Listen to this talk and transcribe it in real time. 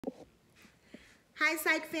Hi,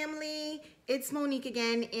 Psych family. It's Monique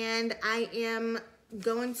again, and I am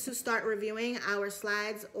going to start reviewing our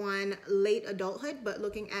slides on late adulthood, but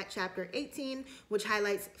looking at chapter 18, which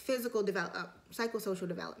highlights psychosocial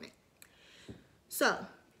development. So,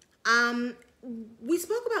 we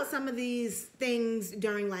spoke about some of these things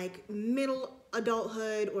during like middle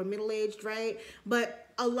adulthood or middle-aged, right? But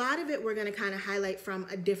a lot of it we're going to kind of highlight from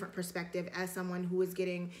a different perspective as someone who is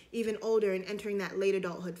getting even older and entering that late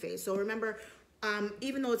adulthood phase. So remember,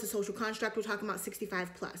 even though it's a social construct, we're talking about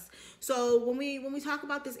 65 plus. So when we talk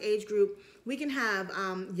about this age group, we can have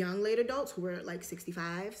young late adults who are like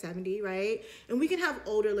 65, 70, right? And we can have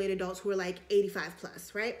older late adults who are like 85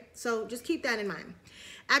 plus, right? So just keep that in mind.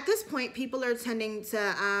 At this point, people are tending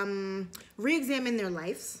to re-examine their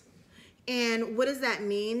lives. And what does that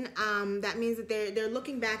mean? That means that they're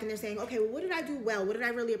looking back and they're saying, okay, well, what did I do well? What did I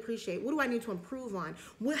really appreciate? What do I need to improve on?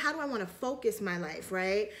 How do I want to focus my life,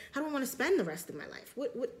 right? How do I want to spend the rest of my life?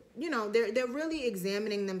 They're really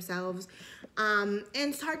examining themselves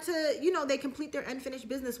and start to, they complete their unfinished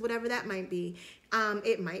business, whatever that might be.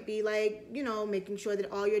 It might be like, making sure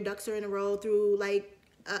that all your ducks are in a row through like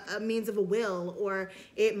a means of a will, or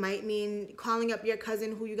it might mean calling up your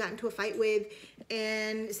cousin who you got into a fight with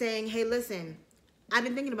and saying, hey, listen, I've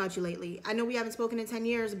been thinking about you lately. I know we haven't spoken in 10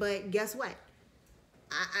 years, but guess what?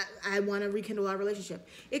 I want to rekindle our relationship.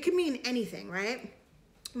 It could mean anything, right?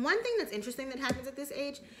 One thing that's interesting that happens at this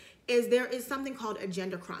age is there is something called a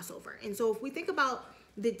gender crossover. And so if we think about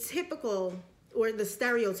the typical or the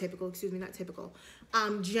stereotypical, excuse me, not typical,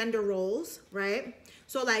 gender roles, right?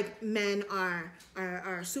 So like men are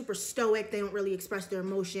super stoic. They don't really express their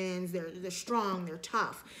emotions. They're strong. They're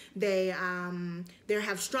tough. They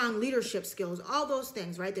have strong leadership skills. All those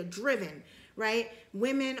things, right? They're driven, right?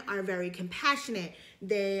 Women are very compassionate.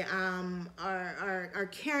 They are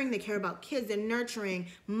caring. They care about kids. They're nurturing,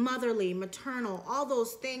 motherly, maternal. All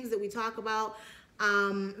those things that we talk about.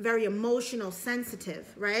 Very emotional,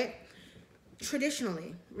 sensitive, right?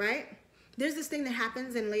 Traditionally, right? There's this thing that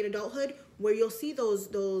happens in late adulthood where you'll see those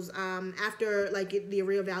after like the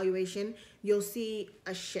reevaluation, you'll see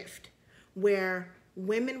a shift where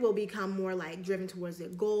women will become more like driven towards their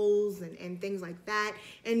goals and things like that,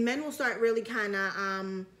 and men will start really kind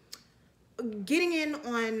of getting in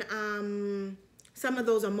on some of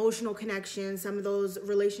those emotional connections, some of those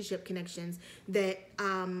relationship connections that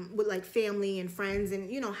with like family and friends, and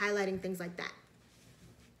highlighting things like that.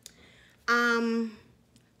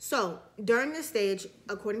 So during this stage,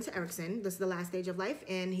 according to Erickson, this is the last stage of life,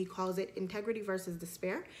 and he calls it integrity versus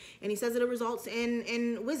despair. And he says that it results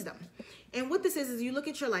in wisdom. And what this is you look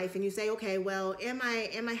at your life and you say, okay, well, am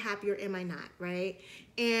I happy or am I not, right?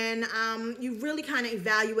 And you really kind of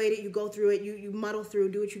evaluate it, you go through it, you muddle through,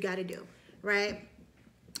 do what you got to do, right?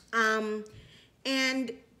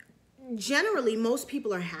 And generally, most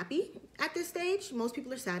people are happy at this stage. Most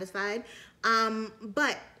people are satisfied.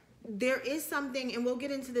 But there is something, and we'll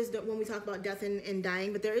get into this when we talk about death and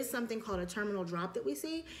dying, but there is something called a terminal drop that we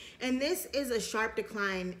see. And this is a sharp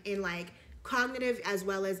decline in like cognitive as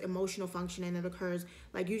well as emotional functioning that occurs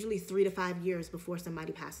like usually 3 to 5 years before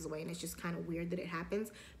somebody passes away. And it's just kind of weird that it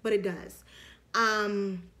happens, but it does.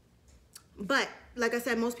 But like I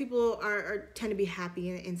said, most people tend to be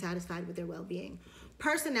happy and satisfied with their well-being.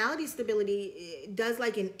 Personality stability does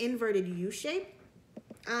like an inverted U shape.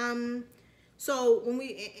 So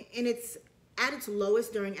and it's at its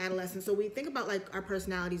lowest during adolescence. So we think about like our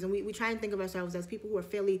personalities, and we try and think of ourselves as people who are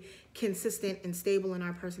fairly consistent and stable in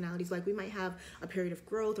our personalities. Like we might have a period of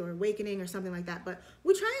growth or awakening or something like that, but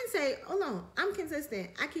we try and say, oh no, I'm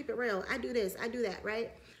consistent. I keep it real. I do this, I do that,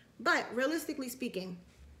 right? But realistically speaking,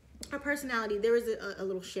 our personality, there is a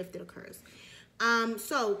little shift that occurs.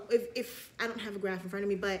 So if I don't have a graph in front of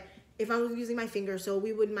me, but if I was using my finger, so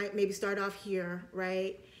we might maybe start off here,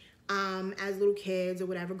 right? As little kids or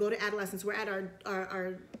whatever, go to adolescence. We're at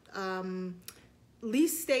our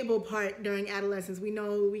least stable part during adolescence. We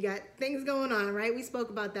know we got things going on, right? We spoke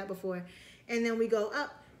about that before. And then we go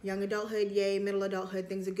up, young adulthood, yay, middle adulthood,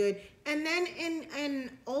 things are good. And then in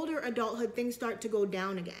older adulthood, things start to go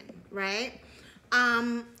down again, right?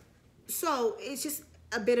 So it's just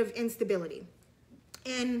a bit of instability.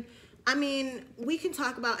 And I mean, we can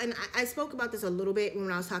talk about, and I spoke about this a little bit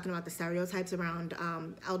when I was talking about the stereotypes around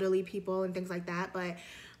elderly people and things like that, but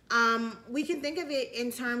we can think of it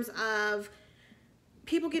in terms of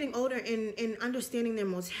people getting older and understanding their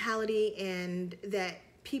mortality, and that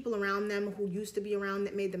people around them who used to be around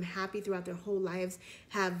that made them happy throughout their whole lives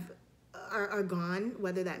are gone,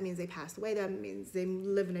 whether that means they passed away, that means they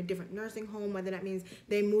live in a different nursing home, whether that means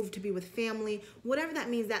they moved to be with family, whatever that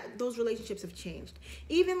means, that those relationships have changed.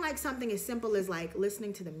 Even like something as simple as like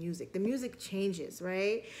listening to the music changes,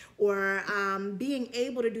 right? Or being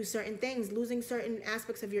able to do certain things, losing certain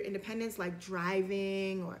aspects of your independence, like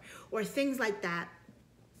driving or things like that.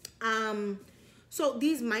 So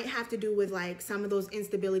these might have to do with like some of those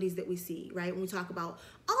instabilities that we see, right? When we talk about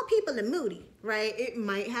all people are moody, right? It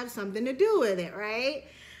might have something to do with it, right?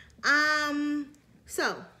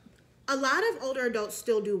 So a lot of older adults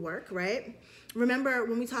still do work, right? Remember,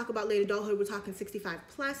 when we talk about late adulthood, we're talking 65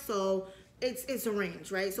 plus, so it's a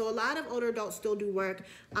range, right? So a lot of older adults still do work.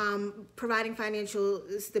 Providing financial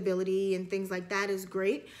stability and things like that is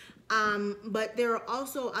great. But there are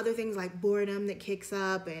also other things like boredom that kicks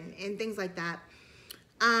up and things like that.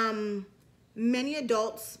 Many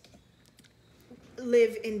adults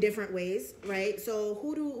live in different ways, right? So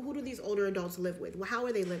who do these older adults live with? Well, how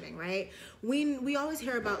are they living, right? We always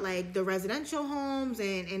hear about like the residential homes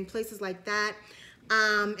and places like that,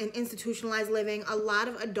 and institutionalized living. A lot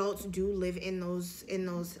of adults do live in those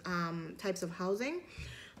types of housing.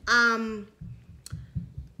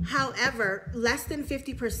 However, less than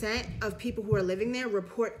 50% of people who are living there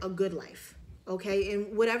report a good life. Okay,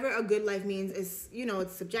 and whatever a good life means is,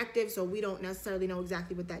 it's subjective, so we don't necessarily know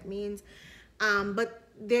exactly what that means. But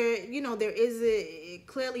there is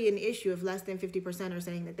clearly an issue if less than 50% are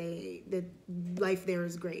saying that life there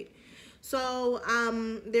is great. So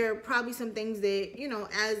there are probably some things that,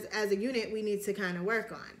 as a unit, we need to kind of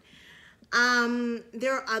work on.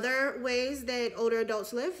 There are other ways that older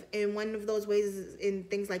adults live, and one of those ways is in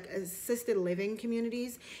things like assisted living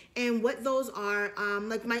communities. And what those are,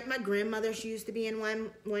 like my grandmother, she used to be in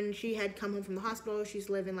one when she had come home from the hospital. She used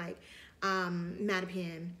to live in like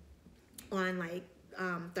Mattapan on like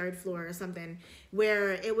 3rd floor or something,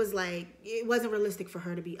 where it was like it wasn't realistic for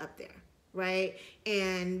her to be up there, right,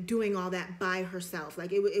 and doing all that by herself.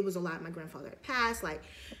 Like it was a lot. My grandfather had passed, like.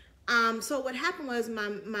 So what happened was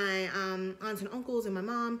my aunts and uncles and my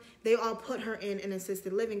mom, they all put her in an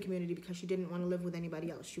assisted living community because she didn't want to live with anybody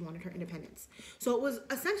else. She wanted her independence. So it was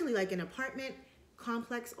essentially like an apartment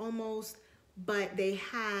complex almost, but they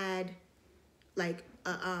had like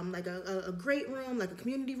a great room, like a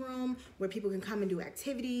community room where people can come and do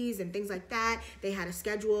activities and things like that. They had a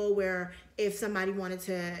schedule where if somebody wanted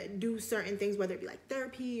to do certain things, whether it be like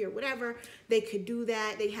therapy or whatever, they could do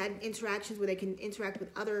that. They had interactions where they can interact with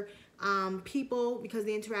other people, because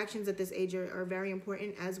the interactions at this age are very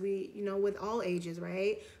important, as we, with all ages,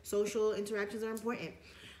 right? Social interactions are important.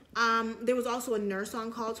 There was also a nurse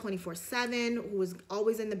on call 24/7 who was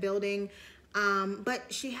always in the building, but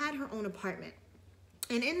she had her own apartment.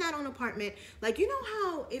 And in that own apartment, like,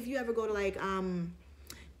 how if you ever go to like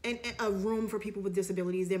a room for people with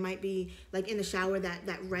disabilities, there might be like in the shower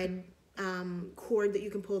that red cord that you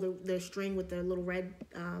can pull the string with the little red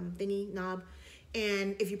thingy knob,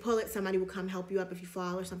 and if you pull it, somebody will come help you up if you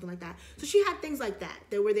fall or something like that. So she had things like that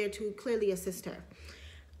were there to clearly assist her.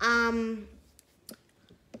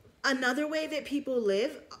 Another way that people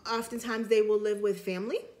live, oftentimes they will live with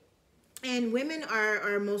family. And women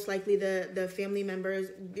are most likely the family members,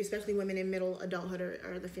 especially women in middle adulthood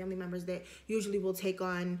are the family members that usually will take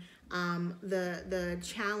on the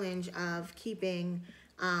challenge of keeping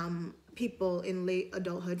people in late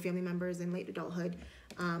adulthood, family members in late adulthood,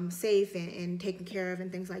 safe and taken care of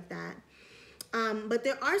and things like that. But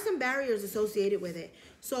there are some barriers associated with it.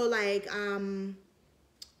 So like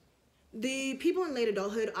the people in late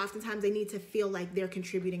adulthood, oftentimes they need to feel like they're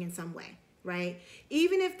contributing in some way. Right?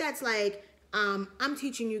 Even if that's like, I'm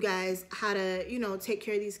teaching you guys how to, take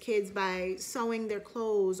care of these kids by sewing their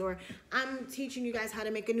clothes, or I'm teaching you guys how to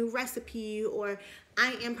make a new recipe, or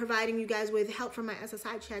I am providing you guys with help from my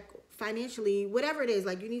SSI check financially, whatever it is.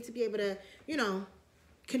 Like, you need to be able to,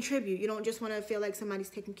 contribute. You don't just want to feel like somebody's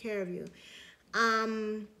taking care of you.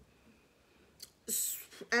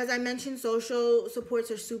 As I mentioned, social supports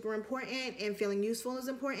are super important, and feeling useful is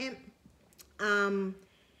important.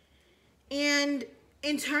 And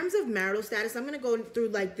in terms of marital status, I'm going to go through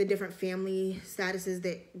like the different family statuses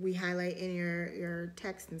that we highlight in your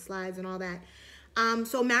text and slides and all that.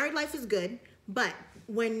 So married life is good, but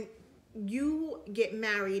when you get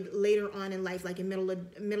married later on in life, like in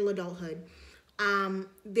middle adulthood,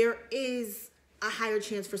 there is a higher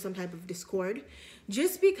chance for some type of discord,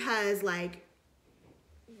 just because like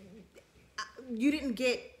you didn't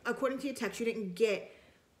get, according to your text, you didn't get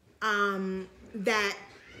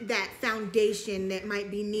that foundation that might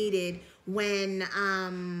be needed when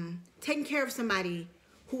taking care of somebody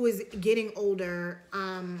who is getting older,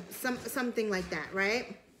 something like that,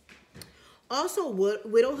 right? Also,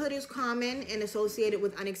 widowhood is common and associated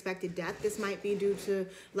with unexpected death. This might be due to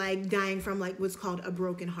like dying from like what's called a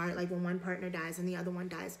broken heart, like when one partner dies and the other one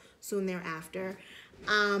dies soon thereafter.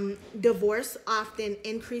 Divorce often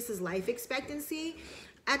increases life expectancy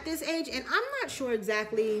at this age, and I'm not sure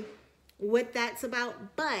exactly what that's about,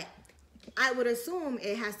 but I would assume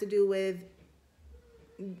it has to do with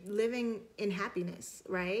living in happiness,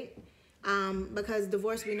 right? Because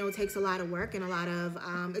divorce, we know, takes a lot of work and a lot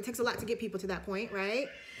of, it takes a lot to get people to that point, right?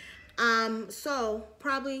 So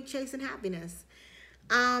probably chasing happiness.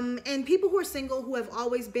 And people who are single, who have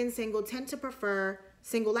always been single, tend to prefer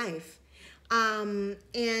single life.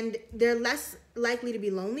 And they're less likely to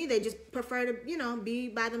be lonely. They just prefer to, you know, be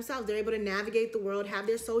by themselves. They're able to navigate the world, have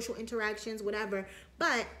their social interactions, whatever.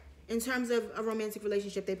 But in terms of a romantic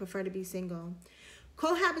relationship, they prefer to be single.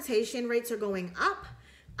 Cohabitation rates are going up,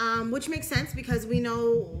 which makes sense because we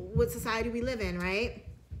know what society we live in, right?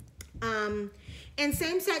 And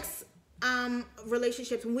same-sex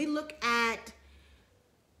relationships, when we look at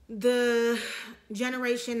the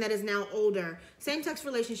generation that is now older, same-sex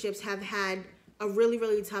relationships have had a really,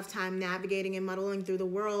 really tough time navigating and muddling through the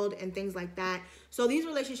world and things like that. So these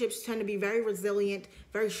relationships tend to be very resilient,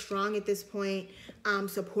 very strong at this point,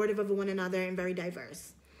 supportive of one another, and very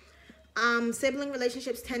diverse. Sibling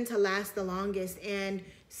relationships tend to last the longest, and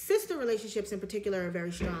sister relationships in particular are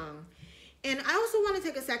very strong. And I also want to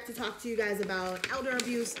take a sec to talk to you guys about elder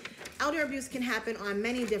abuse. Elder abuse can happen on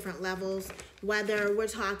many different levels, whether we're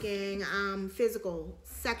talking physical,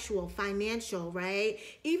 sexual, financial, right?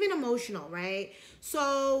 Even emotional, right?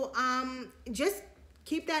 So just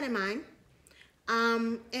keep that in mind.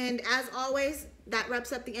 And as always, that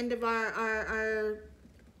wraps up the end of our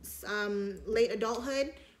late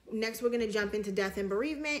adulthood. Next, we're going to jump into death and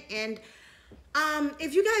bereavement. And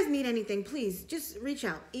if you guys need anything, please just reach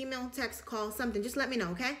out. Email, text, call, something. Just let me know,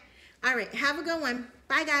 okay? All right. Have a good one.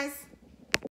 Bye, guys.